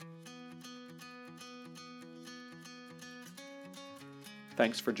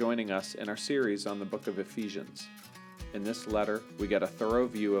Thanks for joining us in our series on the book of Ephesians. In this letter, we get a thorough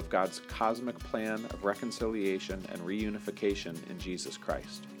view of God's cosmic plan of reconciliation and reunification in Jesus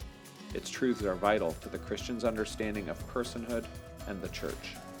Christ. Its truths are vital to the Christian's understanding of personhood and the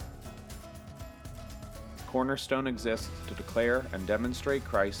church. Cornerstone exists to declare and demonstrate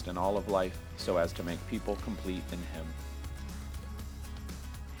Christ in all of life so as to make people complete in Him.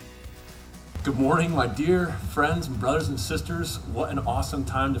 Good morning, my dear friends and brothers and sisters. What an awesome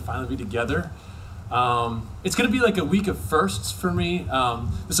time to finally be together. It's going to be like a week of firsts for me.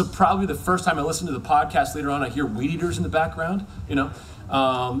 This will probably be the first time I listen to the podcast. Later on, I hear weed eaters in the background.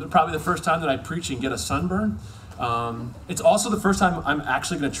 Probably the first time that I preach and get a sunburn. It's also the first time I'm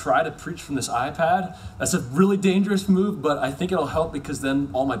actually going to try to preach from this iPad. That's a really dangerous move, but I think it'll help because then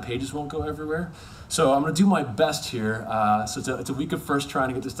all my pages won't go everywhere. So I'm going to do my best here. So it's a week of first trying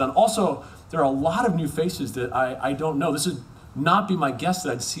to get this done. Also, there are a lot of new faces that I don't know. This would not be my guess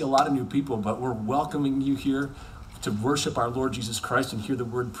that I'd see a lot of new people, but we're welcoming you here to worship our Lord Jesus Christ and hear the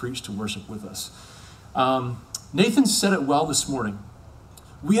word preached to worship with us. Nathan said it well this morning.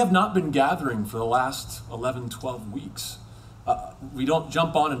 We have not been gathering for the last 11, 12 weeks. We don't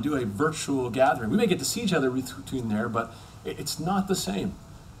jump on and do a virtual gathering. We may get to see each other between there, but it's not the same.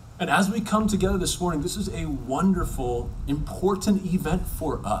 And as we come together this morning, this is a wonderful, important event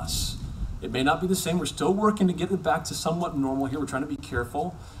for us. It may not be the same. We're still working to get it back to somewhat normal here. We're trying to be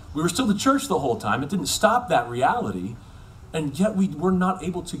careful. We were still the church the whole time. It didn't stop that reality. And yet we were not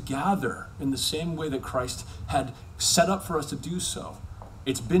able to gather in the same way that Christ had set up for us to do so.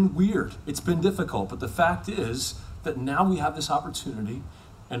 It's been weird. It's been difficult. But the fact is that now we have this opportunity.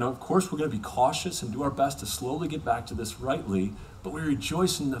 And of course, we're going to be cautious and do our best to slowly get back to this rightly. But we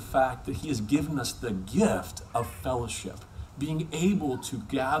rejoice in the fact that He has given us the gift of fellowship, being able to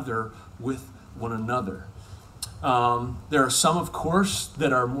gather with one another. There are some, of course,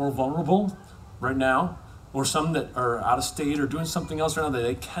 that are more vulnerable right now, or some that are out of state or doing something else right now that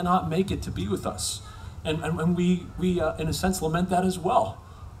they cannot make it to be with us. And we in a sense, lament that as well.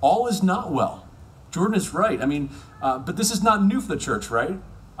 All is not well. Jordan is right. But this is not new for the church, right?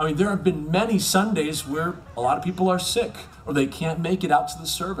 There have been many Sundays where a lot of people are sick, or they can't make it out to the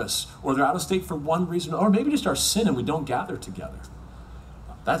service, or they're out of state for one reason, or maybe just our sin and we don't gather together.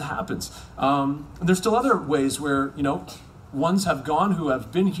 That happens. And there's still other ways where, ones have gone who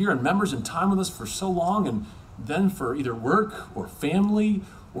have been here and members in time with us for so long, and then for either work or family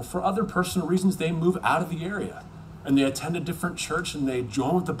or for other personal reasons, they move out of the area and they attend a different church and they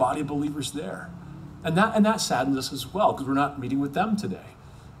join with the body of believers there. And that saddens us as well because we're not meeting with them today.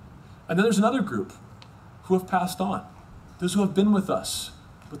 And then there's another group who have passed on, those who have been with us,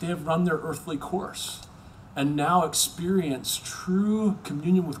 but they have run their earthly course and now experience true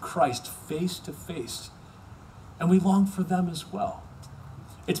communion with Christ face to face. And we long for them as well.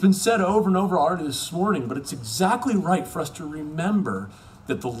 It's been said over and over already this morning, but it's exactly right for us to remember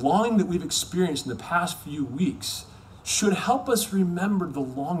that the longing that we've experienced in the past few weeks should help us remember the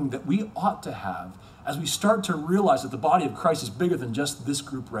longing that we ought to have as we start to realize that the body of Christ is bigger than just this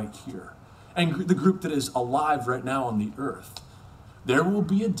group right here and the group that is alive right now on the earth. There will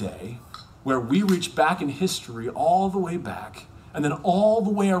be a day where we reach back in history all the way back and then all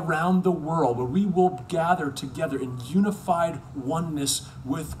the way around the world where we will gather together in unified oneness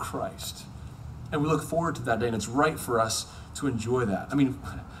with Christ. And we look forward to that day, and it's right for us to enjoy that.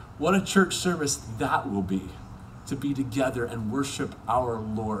 What a church service that will be, to be together and worship our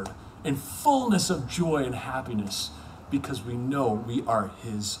Lord in fullness of joy and happiness because we know we are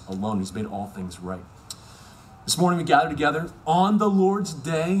His alone. He's made all things right. This morning we gather together on the Lord's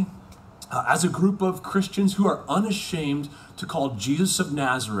Day as a group of Christians who are unashamed to call Jesus of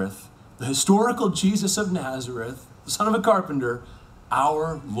Nazareth, the historical Jesus of Nazareth, the son of a carpenter,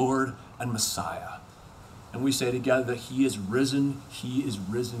 our Lord and Messiah. And we say together that He is risen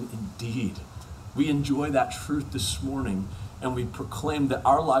indeed. We enjoy that truth this morning, and we proclaim that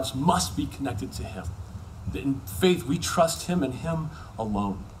our lives must be connected to Him. That in faith we trust Him and Him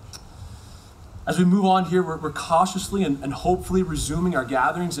alone. As we move on here, we're cautiously and hopefully resuming our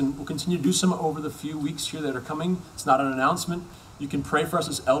gatherings, and we'll continue to do some over the few weeks here that are coming. It's not an announcement. You can pray for us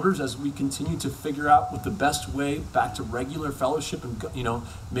as elders as we continue to figure out what the best way back to regular fellowship and,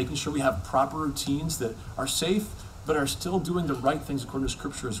 making sure we have proper routines that are safe, but are still doing the right things according to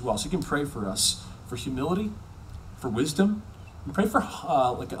Scripture as well. So you can pray for us for humility, for wisdom, and pray for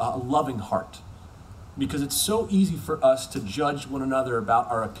a loving heart. Because it's so easy for us to judge one another about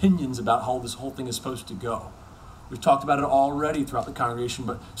our opinions about how this whole thing is supposed to go. We've talked about it already throughout the congregation,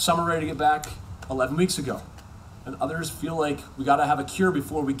 but some are ready to get back 11 weeks ago. And others feel like we got to have a cure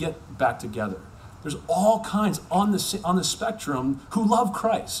before we get back together. There's all kinds on the spectrum who love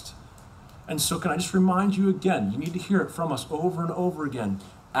Christ. And so can I just remind you again, you need to hear it from us over and over again.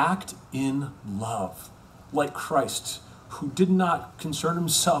 Act in love, like Christ, who did not concern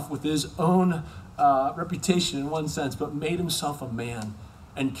himself with his own reputation in one sense, but made himself a man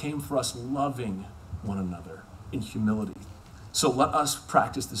and came for us loving one another in humility. So let us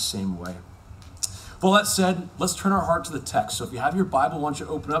practice the same way. Well, that said, let's turn our heart to the text. So if you have your Bible, why don't you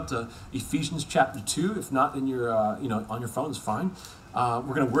open up to Ephesians chapter 2. If not, in your, on your phone is fine.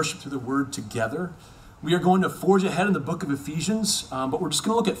 We're going to worship through the word together. We are going to forge ahead in the book of Ephesians, but we're just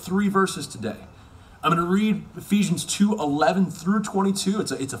going to look at 3 verses today. I'm going to read Ephesians 2:11 through 22.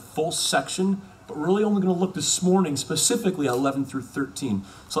 It's a full section, but we're really only going to look this morning specifically at 11 through 13.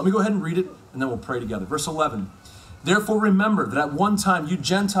 So let me go ahead and read it, and then we'll pray together. Verse 11. Therefore remember that at one time you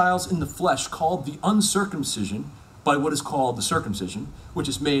Gentiles in the flesh, called the uncircumcision by what is called the circumcision, which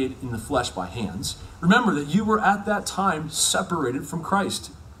is made in the flesh by hands. Remember that you were at that time separated from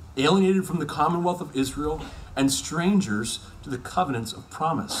Christ, alienated from the commonwealth of Israel, and strangers to the covenants of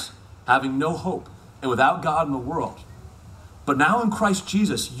promise, having no hope and without God in the world. But now in Christ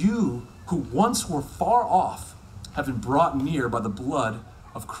Jesus, you who once were far off have been brought near by the blood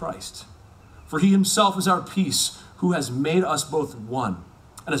of Christ. For he himself is our peace, who has made us both one,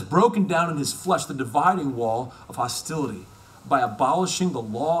 and has broken down in his flesh the dividing wall of hostility, by abolishing the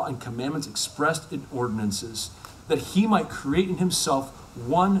law and commandments expressed in ordinances, that he might create in himself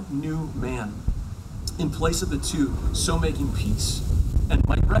one new man, in place of the two, so making peace, and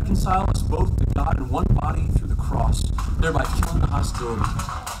might reconcile us both to God in one body through the cross, thereby killing the hostility.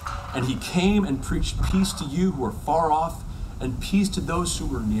 And he came and preached peace to you who are far off, and peace to those who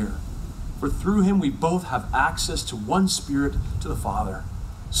were near. For through him we both have access to one Spirit to the Father.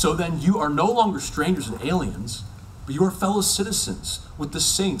 So then you are no longer strangers and aliens, but you are fellow citizens with the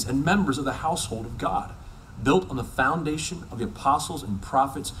saints and members of the household of God, built on the foundation of the apostles and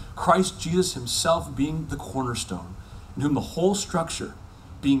prophets, Christ Jesus himself being the cornerstone, in whom the whole structure,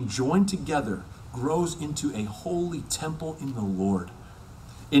 being joined together, grows into a holy temple in the Lord.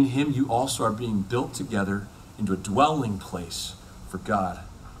 In him you also are being built together into a dwelling place for God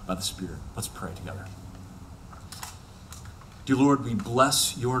by the Spirit. Let's pray together. Dear Lord, we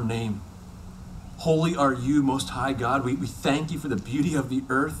bless your name. Holy are you, Most High God. We thank you for the beauty of the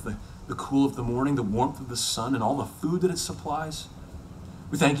earth, the cool of the morning, the warmth of the sun, and all the food that it supplies.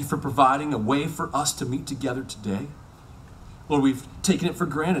 We thank you for providing a way for us to meet together today. Lord, we've taken it for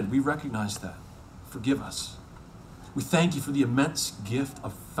granted. We recognize that. Forgive us. We thank you for the immense gift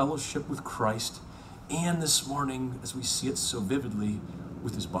of fellowship with Christ, and this morning, as we see it so vividly,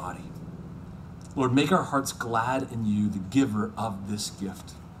 with his body. Lord, make our hearts glad in you, the giver of this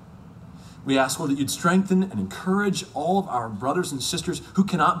gift. We ask, Lord, that you'd strengthen and encourage all of our brothers and sisters who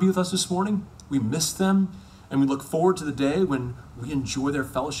cannot be with us this morning. We miss them, and we look forward to the day when we enjoy their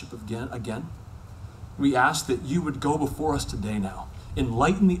fellowship again. We ask that you would go before us today now.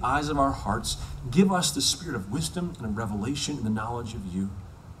 Enlighten the eyes of our hearts. Give us the spirit of wisdom and of revelation and the knowledge of you.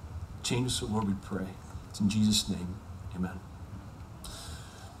 Change us, Lord, we pray. It's in Jesus' name, amen.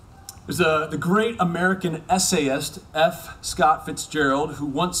 There's the great American essayist F. Scott Fitzgerald, who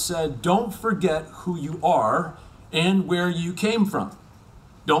once said, "Don't forget who you are and where you came from."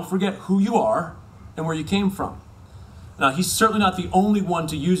 Don't forget who you are and where you came from. Now, he's certainly not the only one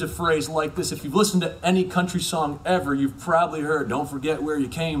to use a phrase like this. If you've listened to any country song ever, you've probably heard, "Don't forget where you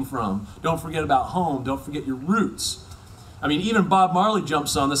came from. Don't forget about home. Don't forget your roots." I mean, even Bob Marley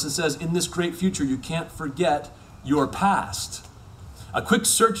jumps on this and says, "In this great future, you can't forget your past." A quick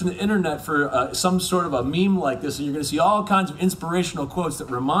search in the internet for some sort of a meme like this, and you're going to see all kinds of inspirational quotes that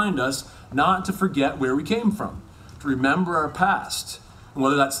remind us not to forget where we came from, to remember our past. And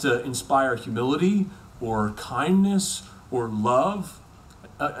whether that's to inspire humility or kindness or love,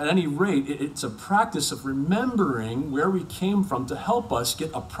 at any rate, it's a practice of remembering where we came from to help us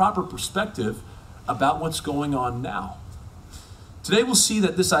get a proper perspective about what's going on now. Today we'll see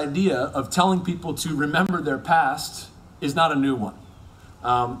that this idea of telling people to remember their past is not a new one.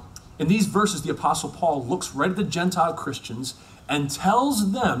 In these verses, the Apostle Paul looks right at the Gentile Christians and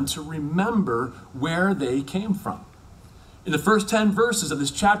tells them to remember where they came from. In the first 10 verses of this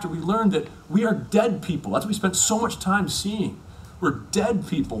chapter, we learn that we are dead people. That's what we spent so much time seeing. We're dead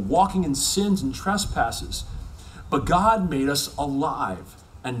people walking in sins and trespasses. But God made us alive,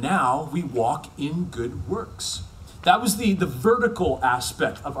 and now we walk in good works. That was the vertical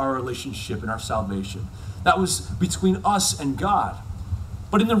aspect of our relationship and our salvation. That was between us and God.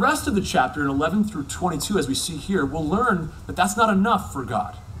 But in the rest of the chapter, in 11 through 22, as we see here, we'll learn that that's not enough for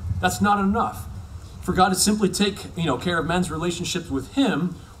God. That's not enough. For God to simply take care of men's relationships with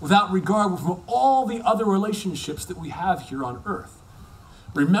him without regard for all the other relationships that we have here on earth.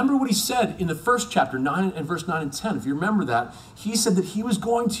 Remember what he said in the first chapter, 9 and verse 9 and 10. If you remember that, he said that he was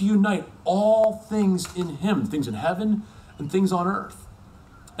going to unite all things in him, things in heaven and things on earth.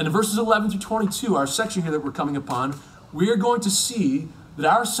 And in verses 11 through 22, our section here that we're coming upon, we are going to see that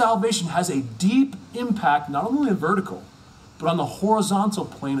our salvation has a deep impact, not only on the vertical, but on the horizontal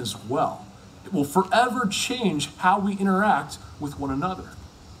plane as well. It will forever change how we interact with one another.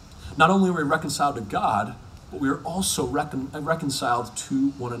 Not only are we reconciled to God, but we are also reconciled to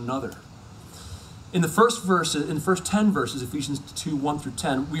one another. In the first 10 verses, Ephesians 2, 1 through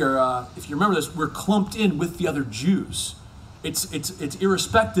 10, we are, if you remember this, we're clumped in with the other Jews. It's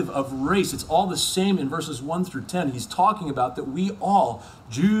irrespective of race. It's all the same in verses 1 through 10. He's talking about that we all,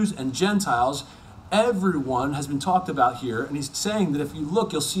 Jews and Gentiles, everyone has been talked about here. And he's saying that if you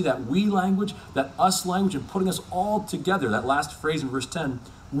look, you'll see that we language, that us language, and putting us all together. That last phrase in verse 10,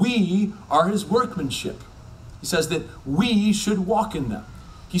 we are his workmanship. He says that we should walk in them.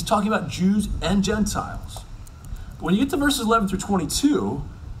 He's talking about Jews and Gentiles. But when you get to verses 11 through 22,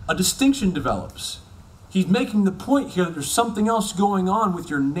 a distinction develops. He's making the point here that there's something else going on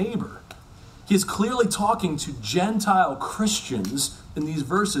with your neighbor. He is clearly talking to Gentile Christians in these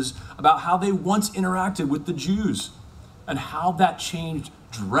verses about how they once interacted with the Jews and how that changed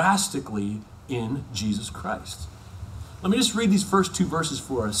drastically in Jesus Christ. Let me just read these first two verses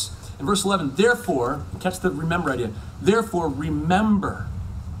for us. In verse 11, therefore, catch the remember idea, therefore remember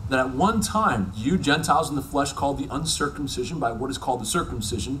that at one time you Gentiles in the flesh called the uncircumcision by what is called the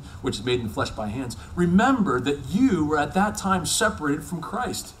circumcision, which is made in the flesh by hands. Remember that you were at that time separated from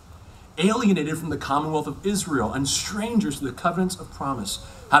Christ, alienated from the commonwealth of Israel, and strangers to the covenants of promise,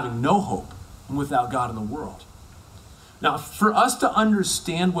 having no hope and without God in the world. Now, for us to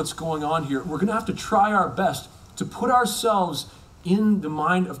understand what's going on here, we're going to have to try our best to put ourselves in the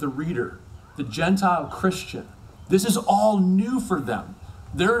mind of the reader, the Gentile Christian. This is all new for them.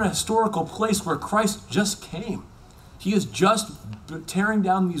 They're in a historical place where Christ just came. He is just tearing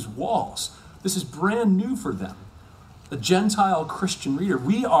down these walls. This is brand new for them. A Gentile Christian reader.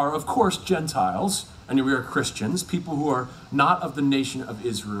 We are, of course, Gentiles, and we are Christians, people who are not of the nation of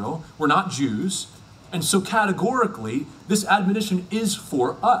Israel. We're not Jews. And so categorically, this admonition is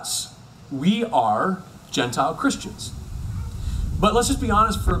for us. We are Gentile Christians. But let's just be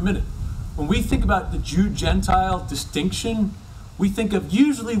honest for a minute. When we think about the Jew-Gentile distinction, we think of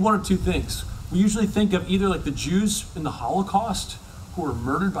usually one or two things. We usually think of either like the Jews in the Holocaust who were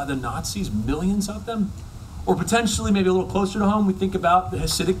murdered by the Nazis, millions of them, or potentially maybe a little closer to home, we think about the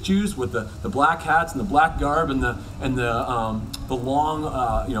Hasidic Jews with the black hats and the black garb and the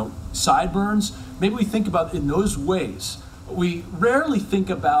long sideburns. Maybe we think about it in those ways. We rarely think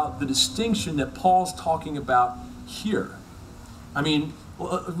about the distinction that Paul's talking about here. I mean,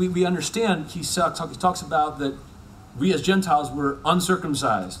 we understand he talks about that we as Gentiles were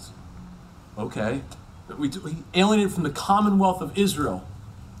uncircumcised. Okay. We alienated from the commonwealth of Israel.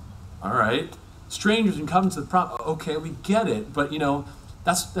 All right. Strangers and covenants of the promise. Okay, we get it. But,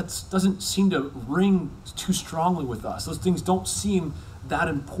 that doesn't seem to ring too strongly with us. Those things don't seem that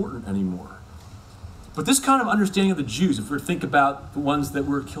important anymore. But this kind of understanding of the Jews, if we think about the ones that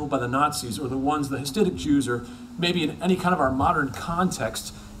were killed by the Nazis or the Hasidic Jews, or maybe in any kind of our modern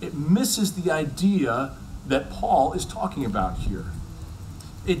context, it misses the idea that Paul is talking about here.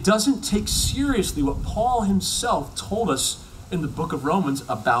 It doesn't take seriously what Paul himself told us in the book of Romans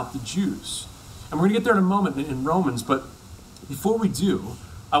about the Jews. And we're going to get there in a moment in Romans, but before we do,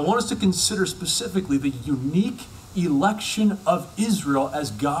 I want us to consider specifically the unique election of Israel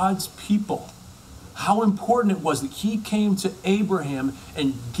as God's people. How important it was that he came to Abraham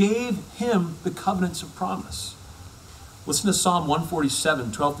and gave him the covenants of promise. Listen to Psalm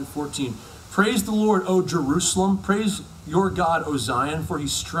 147, 12 through 14. Praise the Lord, O Jerusalem. Praise your God, O Zion, for he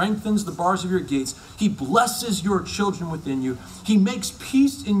strengthens the bars of your gates. He blesses your children within you. He makes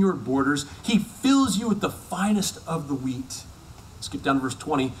peace in your borders. He fills you with the finest of the wheat. Skip down to verse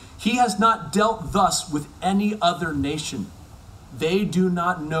 20. He has not dealt thus with any other nation. They do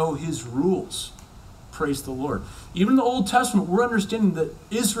not know his rules. Praise the Lord. Even in the Old Testament, we're understanding that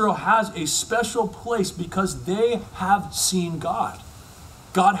Israel has a special place because they have seen God.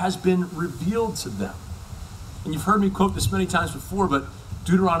 God has been revealed to them. And you've heard me quote this many times before, but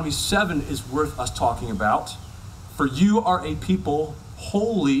Deuteronomy 7 is worth us talking about. For you are a people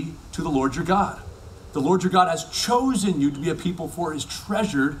holy to the Lord your God. The Lord your God has chosen you to be a people for his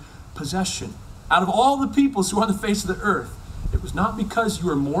treasured possession. Out of all the peoples who are on the face of the earth, it was not because you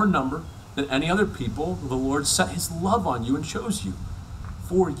were more in number than any other people the Lord set his love on you and chose you.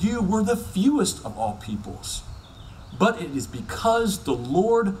 For you were the fewest of all peoples. but it is because the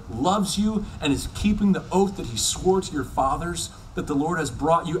Lord loves you and is keeping the oath that he swore to your fathers, that the Lord has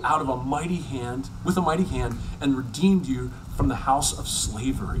brought you out of with a mighty hand, and redeemed you from the house of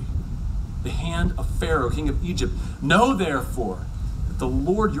slavery, the hand of Pharaoh, king of Egypt. Know therefore that the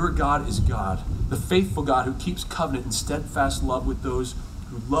Lord your God is God, the faithful God who keeps covenant and steadfast love with those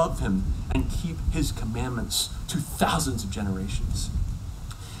who love him and keep his commandments to thousands of generations.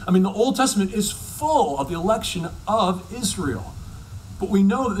 I mean, the Old Testament is full of the election of Israel. But we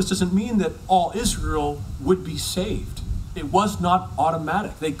know that this doesn't mean that all Israel would be saved. It was not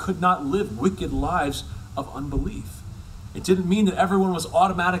automatic. They could not live wicked lives of unbelief. It didn't mean that everyone was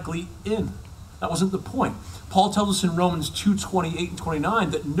automatically in. That wasn't the point. Paul tells us in Romans 2:28 and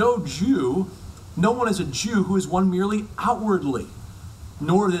 29 that no one is a Jew who is one merely outwardly,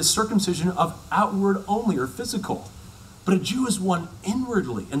 nor is circumcision of outward only or physical. But a Jew is one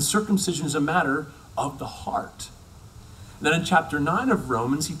inwardly, and circumcision is a matter of the heart. And then in chapter 9 of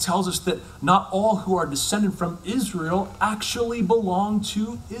Romans, he tells us that not all who are descended from Israel actually belong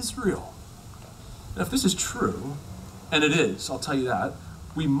to Israel. And if this is true, and it is, I'll tell you that,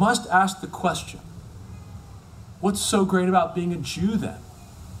 we must ask the question, what's so great about being a Jew then?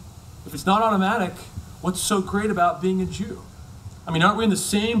 If it's not automatic, what's so great about being a Jew? I mean, aren't we in the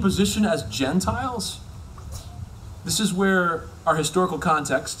same position as Gentiles? This is where our historical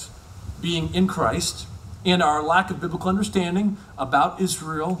context, being in Christ, and our lack of biblical understanding about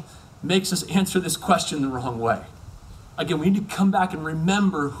Israel makes us answer this question the wrong way. Again, we need to come back and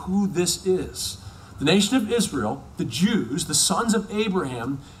remember who this is. The nation of Israel, the Jews, the sons of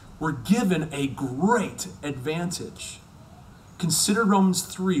Abraham, were given a great advantage. Consider Romans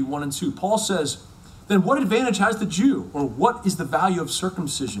 3:1 and 2. Paul says, then what advantage has the Jew? Or what is the value of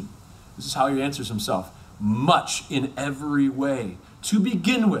circumcision? This is how he answers himself. Much in every way. To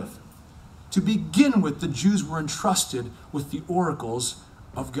begin with, the Jews were entrusted with the oracles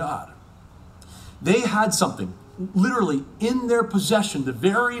of God. They had something, literally in their possession, the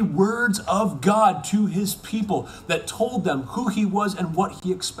very words of God to his people that told them who he was and what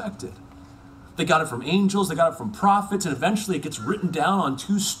he expected. They got it from angels, they got it from prophets, and eventually it gets written down on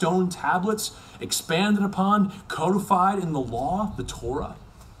 2 stone tablets, expanded upon, codified in the law, the Torah.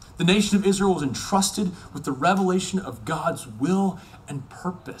 The nation of Israel was entrusted with the revelation of God's will and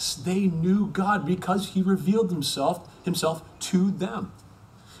purpose. They knew God because he revealed himself to them.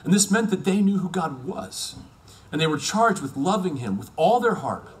 And this meant that they knew who God was. And they were charged with loving him with all their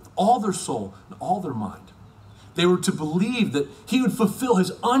heart, with all their soul, and all their mind. They were to believe that he would fulfill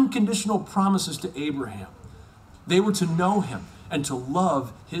his unconditional promises to Abraham. They were to know him and to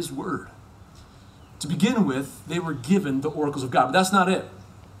love his word. To begin with, they were given the oracles of God. But that's not it.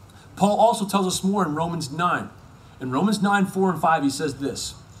 Paul also tells us more in Romans 9. In Romans 9:4-5, he says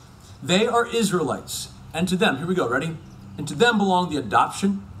this, they are Israelites, and to them, here we go, ready? And to them belong the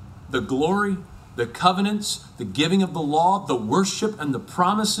adoption, the glory, the covenants, the giving of the law, the worship, and the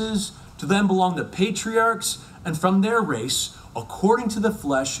promises. To them belong the patriarchs, and from their race, according to the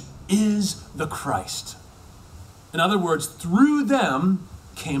flesh, is the Christ. In other words, through them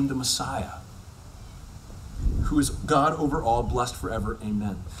came the Messiah, who is God over all, blessed forever.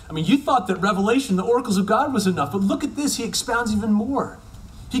 Amen. I mean, you thought that revelation, the oracles of God, was enough, but look at this. He expounds even more.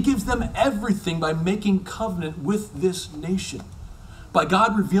 He gives them everything by making covenant with this nation. By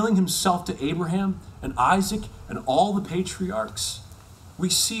God revealing himself to Abraham and Isaac and all the patriarchs, we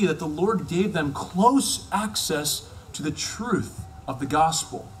see that the Lord gave them close access to the truth of the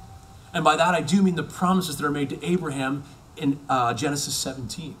gospel. And by that, I do mean the promises that are made to Abraham in Genesis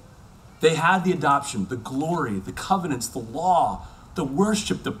 17. They had the adoption, the glory, the covenants, the law, the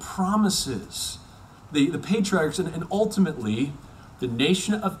worship, the promises, the patriarchs, and ultimately, the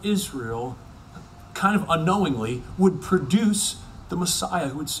nation of Israel, kind of unknowingly, would produce the Messiah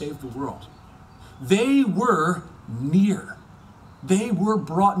who would save the world. They were near. They were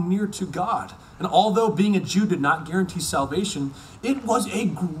brought near to God. And although being a Jew did not guarantee salvation, it was a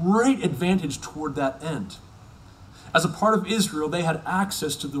great advantage toward that end. As a part of Israel, they had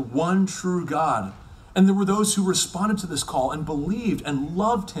access to the one true God. And there were those who responded to this call and believed and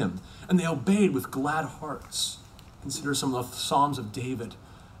loved him, and they obeyed with glad hearts. Consider some of the Psalms of David,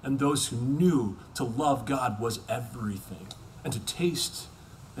 and those who knew to love God was everything, and to taste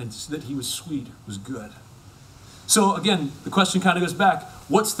and that he was sweet was good. So again, the question kind of goes back,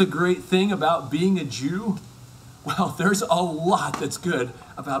 what's the great thing about being a Jew? Well, there's a lot that's good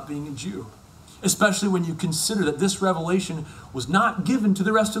about being a Jew, especially when you consider that this revelation was not given to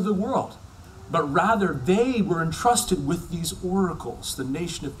the rest of the world, but rather they were entrusted with these oracles, the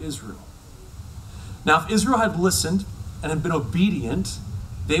nation of Israel. Now, if Israel had listened and had been obedient,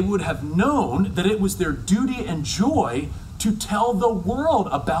 they would have known that it was their duty and joy to tell the world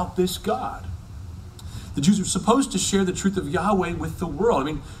about this God. The Jews were supposed to share the truth of Yahweh with the world. I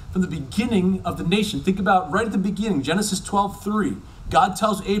mean, from the beginning of the nation, think about right at the beginning, Genesis 12:3. God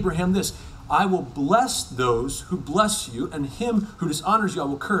tells Abraham this, I will bless those who bless you, and him who dishonors you I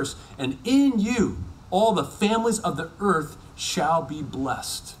will curse, and in you all the families of the earth shall be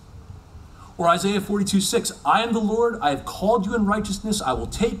blessed. Or Isaiah 42:6, I am the Lord, I have called you in righteousness, I will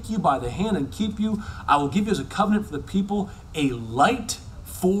take you by the hand and keep you, I will give you as a covenant for the people, a light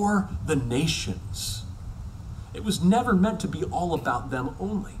for the nations. It was never meant to be all about them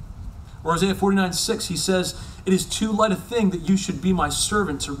only. Or Isaiah 49:6, he says, it is too light a thing that you should be my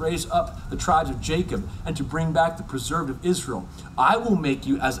servant to raise up the tribes of Jacob and to bring back the preserved of Israel. I will make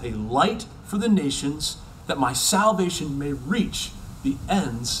you as a light for the nations, that my salvation may reach the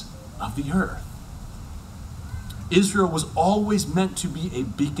ends of the earth. Israel was always meant to be a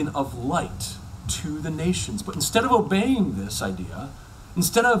beacon of light to the nations. But instead of obeying this idea,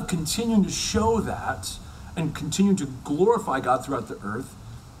 instead of continuing to show that and continuing to glorify God throughout the earth,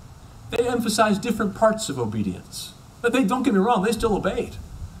 they emphasized different parts of obedience. But they, don't get me wrong, they still obeyed.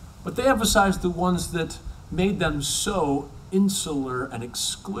 But they emphasized the ones that made them so insular and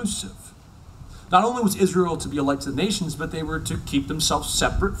exclusive. Not only was Israel to be a light to the nations, but they were to keep themselves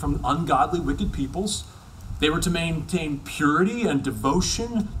separate from ungodly, wicked peoples. They were to maintain purity and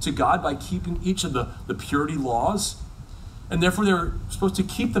devotion to God by keeping each of the purity laws. And therefore, they were supposed to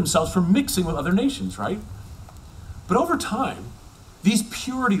keep themselves from mixing with other nations, right? But over time, these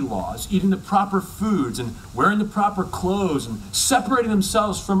purity laws, eating the proper foods and wearing the proper clothes and separating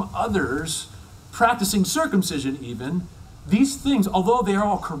themselves from others, practicing circumcision even, these things, although they are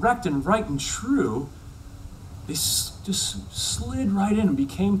all correct and right and true, they just slid right in and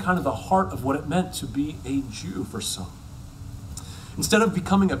became kind of the heart of what it meant to be a Jew for some. Instead of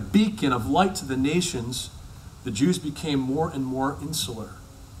becoming a beacon of light to the nations, the Jews became more and more insular,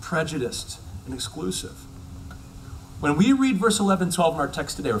 prejudiced, and exclusive. When we read verse 11 and 12 in our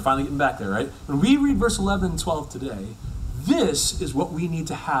text today, we're finally getting back there, right? When we read verse 11 and 12 today, this is what we need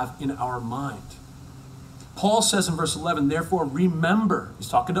to have in our mind. Paul says in verse 11, therefore remember, he's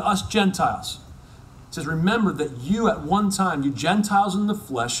talking to us Gentiles. He says, remember that you at one time, you Gentiles in the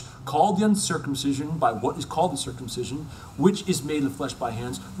flesh, called the uncircumcision by what is called the circumcision, which is made in the flesh by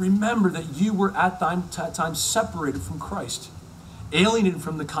hands. Remember that you were at that time separated from Christ, alienated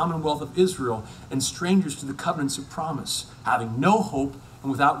from the commonwealth of Israel, and strangers to the covenants of promise, having no hope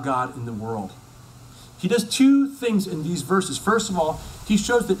and without God in the world. He does two things in these verses. First of all, he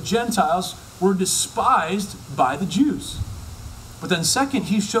shows that Gentiles were despised by the Jews. But then second,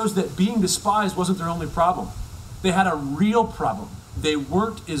 he shows that being despised wasn't their only problem. They had a real problem. They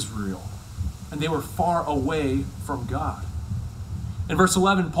weren't Israel, and they were far away from God. In verse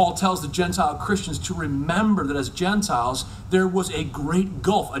 11, Paul tells the Gentile Christians to remember that as Gentiles, there was a great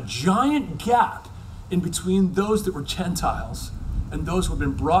gulf, a giant gap in between those that were Gentiles and those who had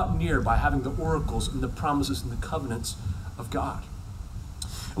been brought near by having the oracles and the promises and the covenants of God.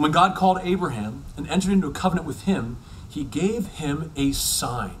 And when God called Abraham and entered into a covenant with him, he gave him a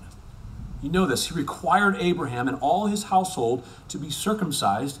sign. You know this. He required Abraham and all his household to be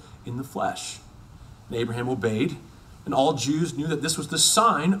circumcised in the flesh. And Abraham obeyed, and all Jews knew that this was the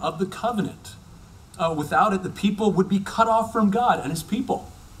sign of the covenant. Without it, the people would be cut off from God and his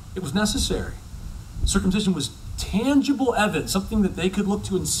people. It was necessary. Circumcision was tangible evidence, something that they could look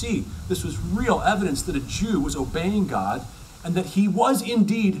to and see. This was real evidence that a Jew was obeying God and that he was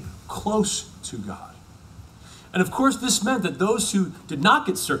indeed close to God. And of course, this meant that those who did not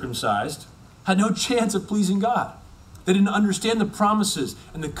get circumcised had no chance of pleasing God. They didn't understand the promises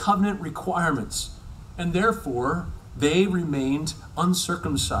and the covenant requirements, and therefore they remained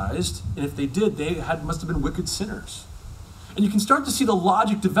uncircumcised, and if they did, must have been wicked sinners. And you can start to see the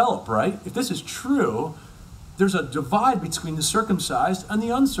logic develop, right? If this is true, there's a divide between the circumcised and the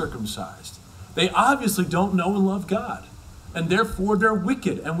uncircumcised. They obviously don't know and love God, and therefore they're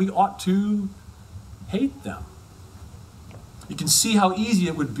wicked, and we ought to hate them. You can see how easy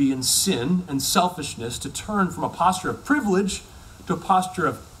it would be in sin and selfishness to turn from a posture of privilege to a posture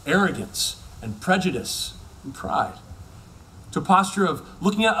of arrogance and prejudice and pride, to a posture of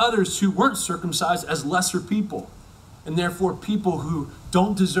looking at others who weren't circumcised as lesser people, and therefore people who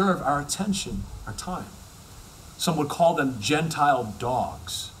don't deserve our attention, our time. Some would call them Gentile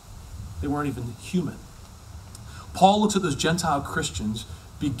dogs. They weren't even human. Paul looks at those Gentile Christians,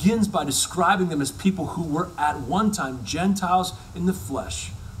 begins by describing them as people who were at one time Gentiles in the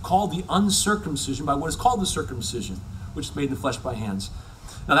flesh, called the uncircumcision by what is called the circumcision, which is made in the flesh by hands.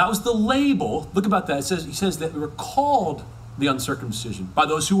 Now that was the label. Look about that. He says that we were called the uncircumcision, by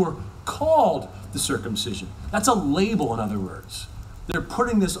those who were called the circumcision. That's a label, in other words. They're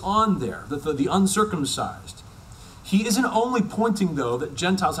putting this on there, the uncircumcised. He isn't only pointing, though, that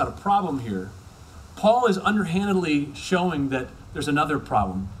Gentiles had a problem here. Paul is underhandedly showing that there's another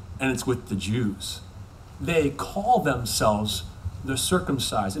problem, and it's with the Jews. They call themselves the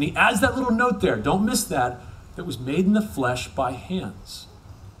circumcised. And he adds that little note there, don't miss that was made in the flesh by hands.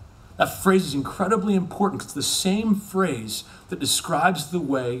 That phrase is incredibly important because it's the same phrase that describes the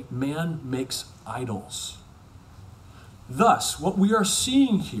way man makes idols. Thus, what we are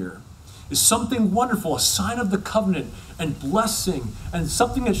seeing here is something wonderful, a sign of the covenant and blessing, and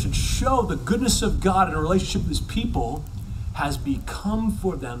something that should show the goodness of God in a relationship with his people has become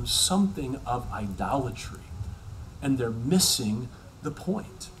for them something of idolatry. And they're missing the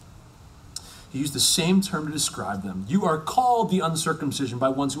point. He used the same term to describe them. You are called the uncircumcision by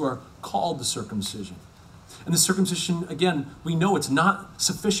ones who are called the circumcision. And the circumcision, again, we know it's not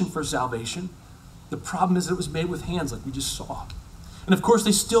sufficient for salvation. The problem is that it was made with hands, like we just saw. And of course,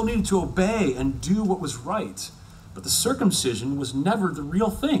 they still needed to obey and do what was right. But the circumcision was never the real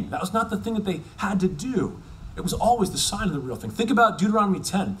thing. That was not the thing that they had to do. It was always the sign of the real thing. Think about Deuteronomy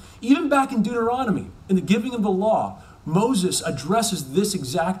 10. Even back in Deuteronomy, in the giving of the law, Moses addresses this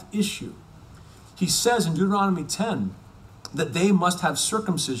exact issue. He says in Deuteronomy 10 that they must have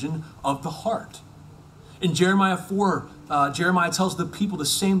circumcision of the heart. In Jeremiah 4, Jeremiah tells the people the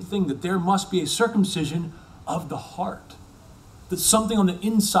same thing, that there must be a circumcision of the heart. That something on the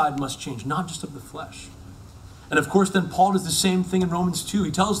inside must change, not just of the flesh. And of course, then Paul does the same thing in Romans 2.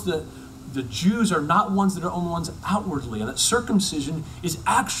 He tells the Jews are not ones that are only ones outwardly, and that circumcision is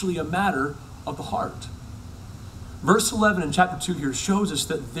actually a matter of the heart. Verse 11 in chapter 2 here shows us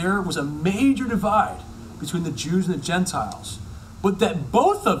that there was a major divide between the Jews and the Gentiles, but that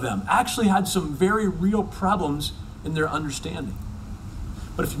both of them actually had some very real problems in their understanding.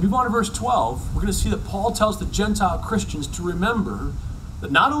 But if you move on to verse 12, we're going to see that Paul tells the Gentile Christians to remember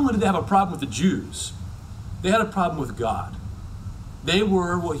that not only did they have a problem with the Jews, they had a problem with God. They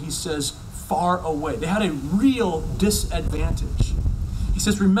were, what he says, far away. They had a real disadvantage. He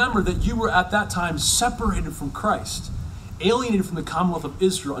says, remember that you were at that time separated from Christ, alienated from the commonwealth of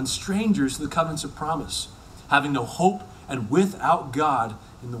Israel, and strangers to the covenants of promise, having no hope and without God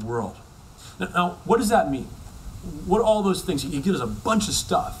in the world. Now, what does that mean? What are all those things? He gives us a bunch of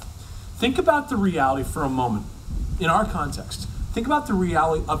stuff. Think about the reality for a moment in our context. Think about the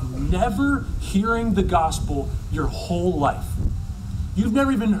reality of never hearing the gospel your whole life. You've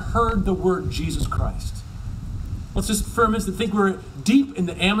never even heard the word Jesus Christ. Let's just for a minute think we're deep in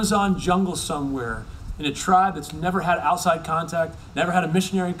the Amazon jungle somewhere in a tribe that's never had outside contact, never had a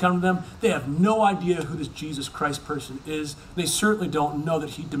missionary come to them. They have no idea who this Jesus Christ person is. They certainly don't know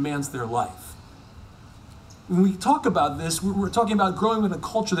that he demands their life. When we talk about this, we're talking about growing in a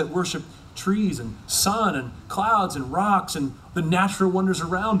culture that worship trees and sun and clouds and rocks and the natural wonders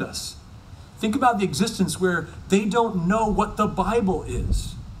around us. Think about the existence where they don't know what the Bible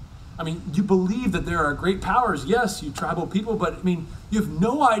is. I mean, you believe that there are great powers. Yes, you tribal people, but I mean, you have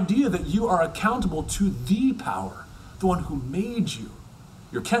no idea that you are accountable to the power, the one who made you.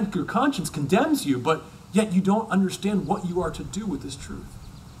 Your conscience condemns you, but yet you don't understand what you are to do with this truth.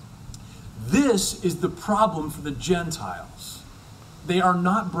 This is the problem for the Gentiles. They are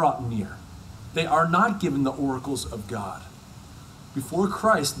not brought near. They are not given the oracles of God. Before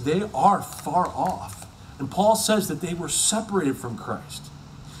Christ, they are far off. And Paul says that they were separated from Christ.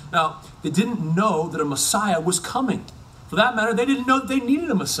 Now, they didn't know that a Messiah was coming. For that matter, they didn't know that they needed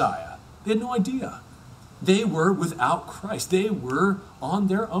a Messiah. They had no idea. They were without Christ. They were on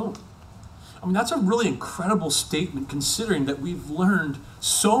their own. I mean, that's a really incredible statement considering that we've learned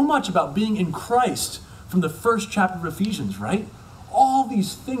so much about being in Christ from the first chapter of Ephesians, right? All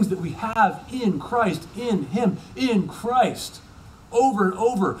these things that we have in Christ, in him, in Christ, over and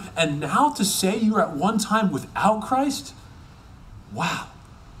over. And now to say you were at one time without Christ? Wow.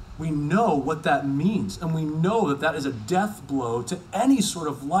 We know what that means, and we know that that is a death blow to any sort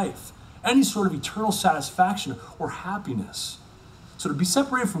of life, any sort of eternal satisfaction or happiness. So to be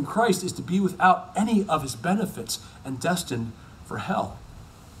separated from Christ is to be without any of his benefits and destined for hell.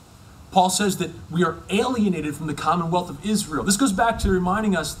 Paul says that we are alienated from the commonwealth of Israel. This goes back to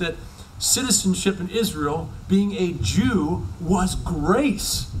reminding us that citizenship in Israel, being a Jew, was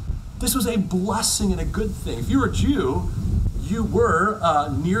grace. This was a blessing and a good thing. If you were a Jew, you were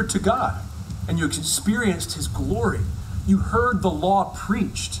near to God, and you experienced his glory. You heard the law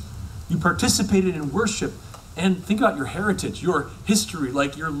preached. You participated in worship. And think about your heritage, your history,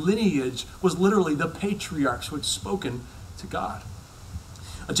 like your lineage was literally the patriarchs who had spoken to God.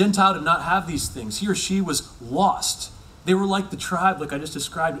 A Gentile did not have these things. He or she was lost. They were like the tribe, like I just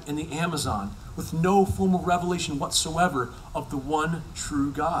described, in the Amazon, with no formal revelation whatsoever of the one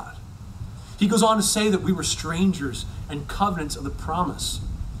true God. He goes on to say that we were strangers and covenants of the promise.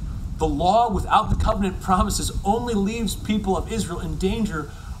 The law without the covenant promises only leaves people of Israel in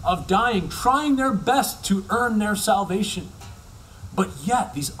danger of dying, trying their best to earn their salvation. But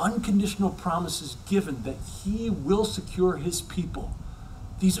yet, these unconditional promises given that he will secure his people,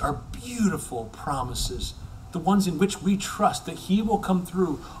 these are beautiful promises, the ones in which we trust that he will come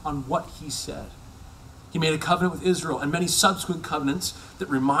through on what he said. He made a covenant with Israel and many subsequent covenants that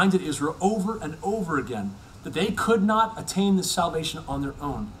reminded Israel over and over again that they could not attain this salvation on their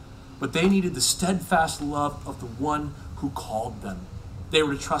own, but they needed the steadfast love of the one who called them. They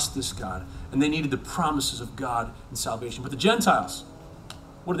were to trust this God, and they needed the promises of God in salvation. But the Gentiles,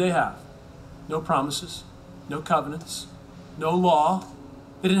 what do they have? No promises, no covenants, no law.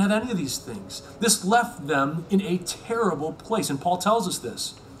 They didn't have any of these things. This left them in a terrible place, and Paul tells us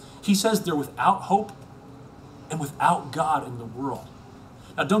this. He says they're without hope and without God in the world.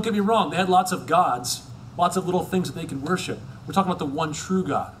 Now, don't get me wrong. They had lots of gods, lots of little things that they could worship. We're talking about the one true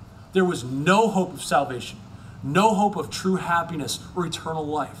God. There was no hope of salvation, no hope of true happiness or eternal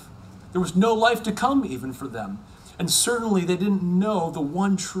life. There was no life to come even for them. And certainly they didn't know the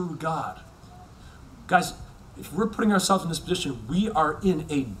one true God. Guys, if we're putting ourselves in this position, we are in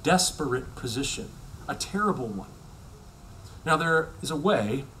a desperate position, a terrible one. Now, there is a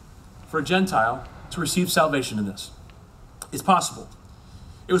way for a Gentile to receive salvation in this. It's possible.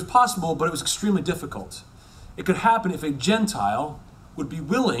 It was possible, but it was extremely difficult. It could happen if a Gentile would be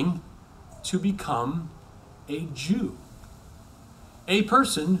willing to become a Jew, a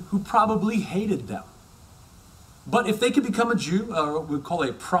person who probably hated them. But if they could become a Jew, or what we call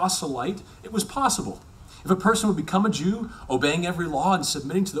a proselyte, it was possible. If a person would become a Jew, obeying every law and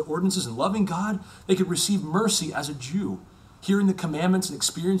submitting to the ordinances and loving God, they could receive mercy as a Jew, hearing the commandments and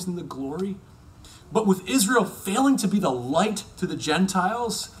experiencing the glory. But with Israel failing to be the light to the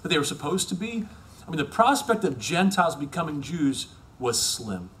Gentiles that they were supposed to be, the prospect of Gentiles becoming Jews was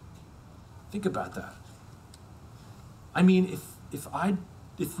slim. Think about that.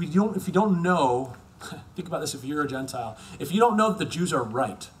 If you don't know, think about this if you're a Gentile. If you don't know that the Jews are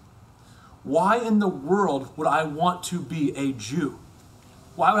right, why in the world would I want to be a Jew?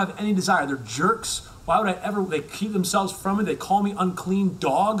 Why would I have any desire? They're jerks. Why would they keep themselves from me? They call me unclean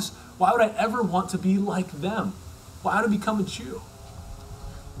dogs. Why would I ever want to be like them? Why would I become a Jew?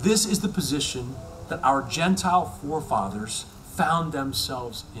 This is the position that our Gentile forefathers found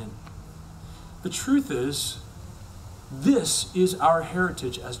themselves in. The truth is, this is our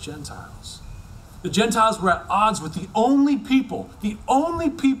heritage as Gentiles. The Gentiles were at odds with the only people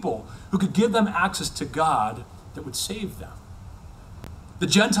who could give them access to God that would save them. The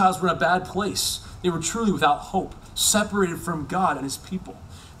Gentiles were in a bad place. They were truly without hope, separated from God and his people.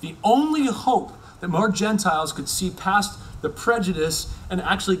 The only hope that more Gentiles could see past the prejudice and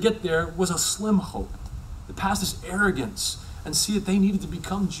actually get there was a slim hope. That past this arrogance and see that they needed to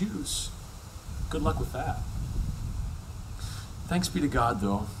become Jews. Good luck with that. Thanks be to God,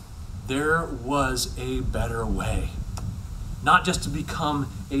 though, there was a better way. Not just to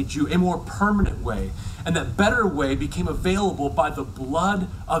become a Jew, a more permanent way. And that better way became available by the blood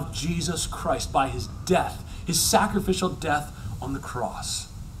of Jesus Christ, by his death, his sacrificial death on the cross.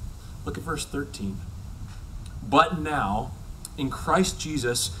 Look at verse 13. But now, in Christ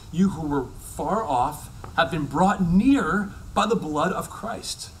Jesus, you who were far off have been brought near by the blood of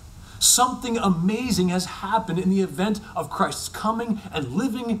Christ. Something amazing has happened in the event of Christ's coming and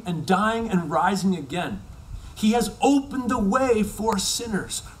living and dying and rising again. He has opened the way for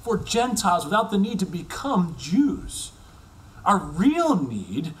sinners, for Gentiles, without the need to become Jews. Our real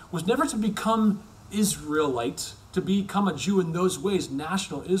need was never to become Israelite, to become a Jew in those ways,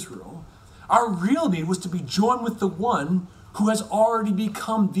 national Israel. Our real need was to be joined with the one who has already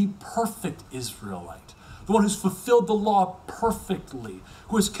become the perfect Israelite, the one who's fulfilled the law perfectly,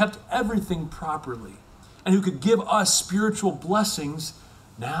 who has kept everything properly, and who could give us spiritual blessings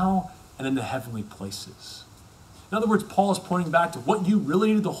now and in the heavenly places. In other words, Paul is pointing back to what you really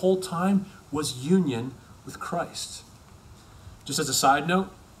needed the whole time was union with Christ. Just as a side note,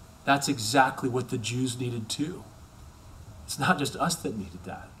 that's exactly what the Jews needed too. It's not just us that needed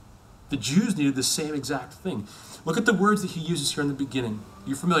that. The Jews needed the same exact thing. Look at the words that he uses here in the beginning.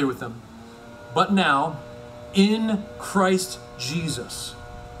 You're familiar with them. But now, in Christ Jesus.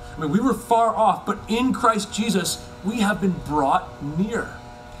 We were far off, but in Christ Jesus, we have been brought near.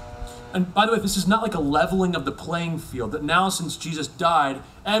 And by the way, this is not like a leveling of the playing field, that now since Jesus died,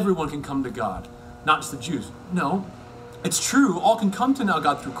 everyone can come to God, not just the Jews. No, it's true, all can come to now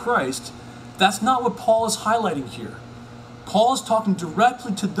God through Christ. That's not what Paul is highlighting here. Paul is talking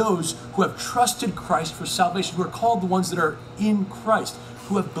directly to those who have trusted Christ for salvation, who are called the ones that are in Christ,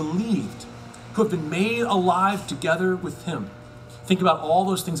 who have believed, who have been made alive together with him. Think about all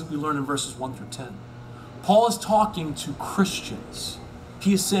those things that we learn in verses 1 through 10. Paul is talking to Christians.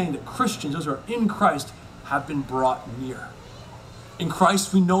 He is saying that Christians, those who are in Christ, have been brought near. In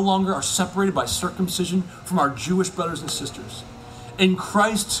Christ, we no longer are separated by circumcision from our Jewish brothers and sisters. In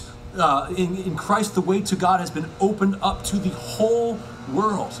Christ, the way to God has been opened up to the whole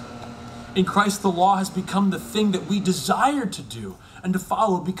world. In Christ, the law has become the thing that we desire to do and to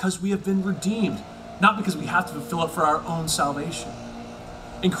follow because we have been redeemed, not because we have to fulfill it for our own salvation.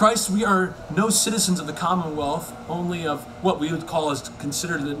 In Christ, we are no citizens of the Commonwealth, only of what we would call as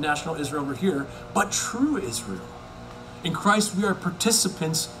considered the national Israel over here, but true Israel. In Christ, we are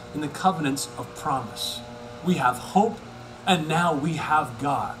participants in the covenants of promise. We have hope, and now we have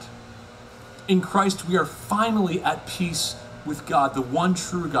God. In Christ, we are finally at peace with God, the one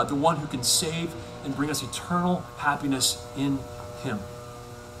true God, the one who can save and bring us eternal happiness in him.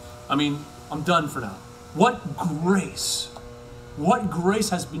 I'm done for now. What grace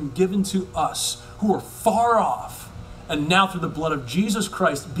has been given to us who are far off, and now through the blood of Jesus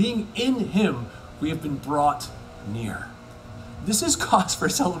Christ, being in him, we have been brought near. This is cause for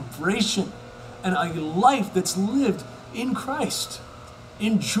celebration and a life that's lived in Christ.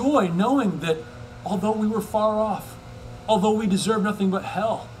 In joy, knowing that although we were far off, although we deserve nothing but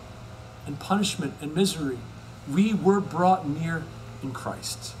hell and punishment and misery, we were brought near in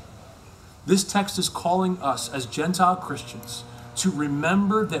Christ. This text is calling us as Gentile Christians to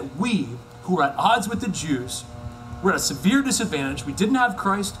remember that we, who are at odds with the Jews, were at a severe disadvantage. We didn't have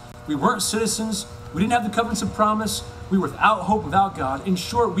Christ. We weren't citizens. We didn't have the covenants of promise. We were without hope, without God. In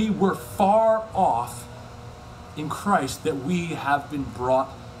short, we were far off. In Christ, that we have been brought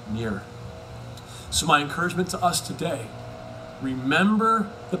near. So my encouragement to us today,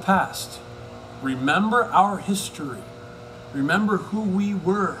 remember the past. Remember our history. Remember who we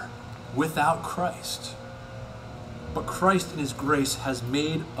were without Christ. But Christ in his grace has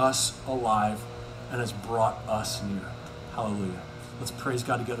made us alive and has brought us near. Hallelujah. Let's praise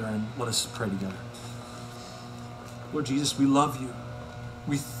God together and let us pray together. Lord Jesus, we love you.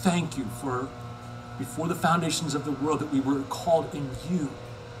 We thank you for before the foundations of the world that we were called in you.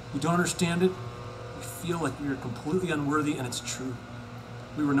 We don't understand it. We feel like we are completely unworthy, and it's true.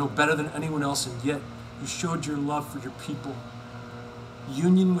 We were no better than anyone else, and yet you showed your love for your people.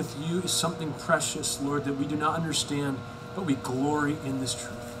 Union with you is something precious, Lord, that we do not understand, but we glory in this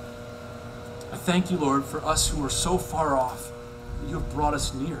truth. I thank you, Lord, for us who are so far off, that you have brought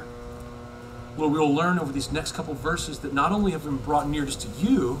us near. Lord, we will learn over these next couple verses that not only have we been brought near just to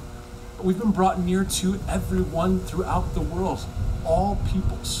you, but we've been brought near to everyone throughout the world, all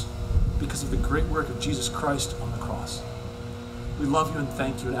peoples, because of the great work of Jesus Christ on the cross. We love you and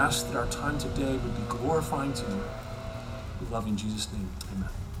thank you and ask that our time today would be glorifying to you. We love you in Jesus' name. Amen.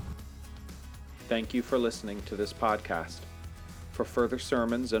 Thank you for listening to this podcast. For further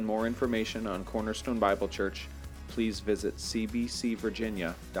sermons and more information on Cornerstone Bible Church, please visit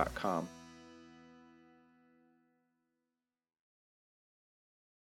cbcvirginia.com.